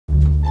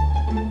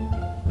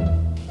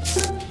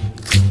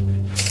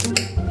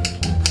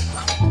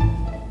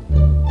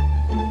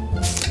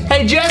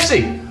Hey,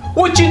 Jesse,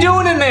 what you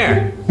doing in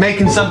there?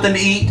 Making something to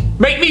eat.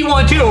 Make me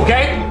one too,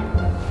 okay?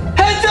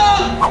 Heads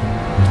up!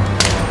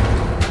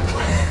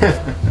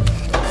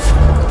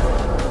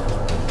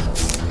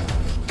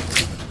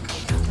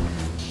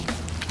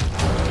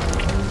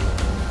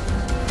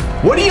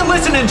 What are you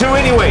listening to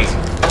anyways?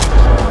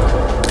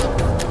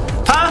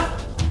 Huh?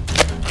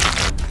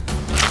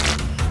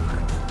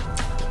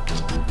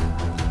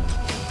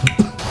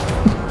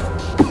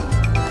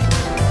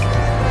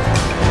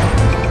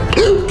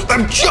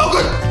 I'm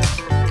choking!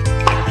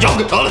 I'm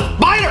choking on a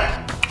spider!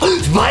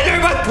 Spider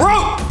in my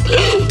throat!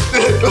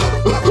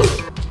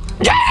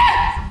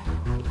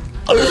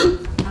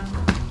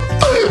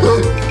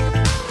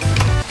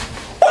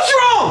 What's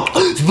wrong?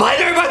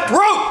 Spider in my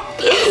throat!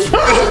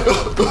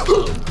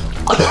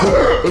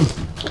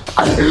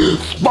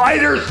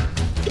 Spiders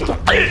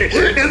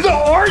in the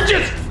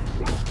oranges!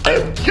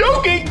 I'm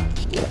choking!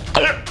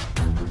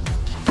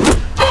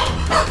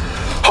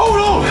 Hold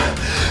on!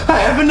 I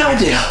have an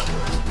idea.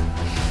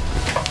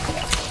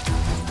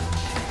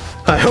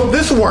 I hope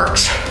this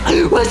works.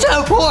 What's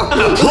that for? I'm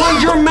gonna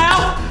plunge your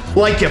mouth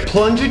like you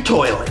plunge a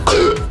toilet.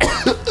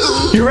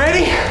 You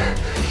ready? Here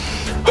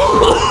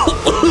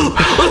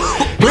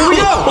we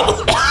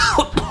go.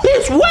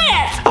 It's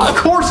wet! Of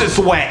course it's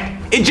wet.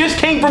 It just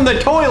came from the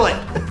toilet.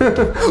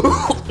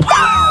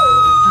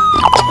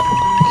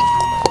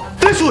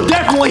 This will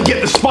definitely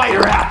get the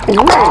spider out.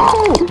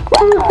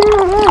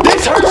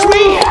 This hurts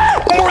me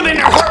more than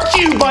it hurts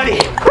you,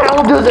 buddy.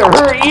 How does it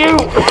hurt you?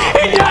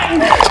 It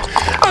doesn't.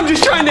 I'm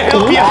just trying to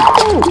help you. 1,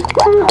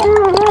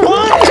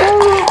 2,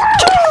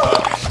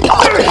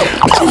 3.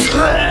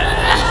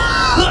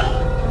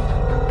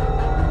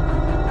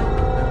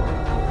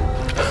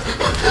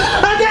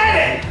 I did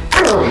it!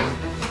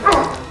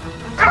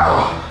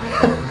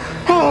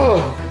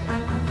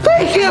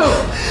 Thank you!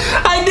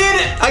 I did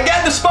it! I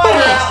got the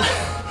spider out.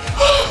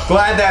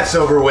 Glad that's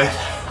over with.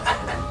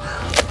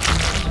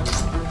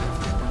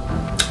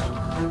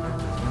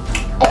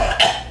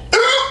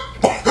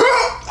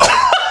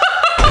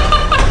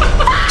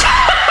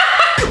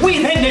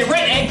 We've hidden a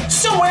red egg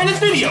somewhere in this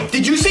video.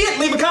 Did you see it?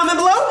 Leave a comment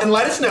below and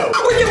let us know.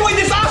 We're giving away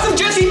this awesome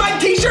Jesse Mike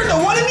t-shirt to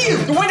one of you.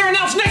 The winner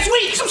announced next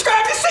week.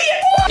 Subscribe to see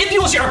it. If you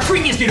want to see our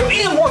previous video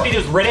and more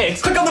videos with red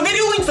eggs, click on the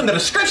video links in the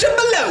description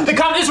below. The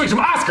comment is from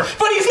Oscar.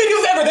 Funniest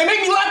videos ever. They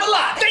make me laugh a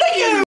lot. Thank you.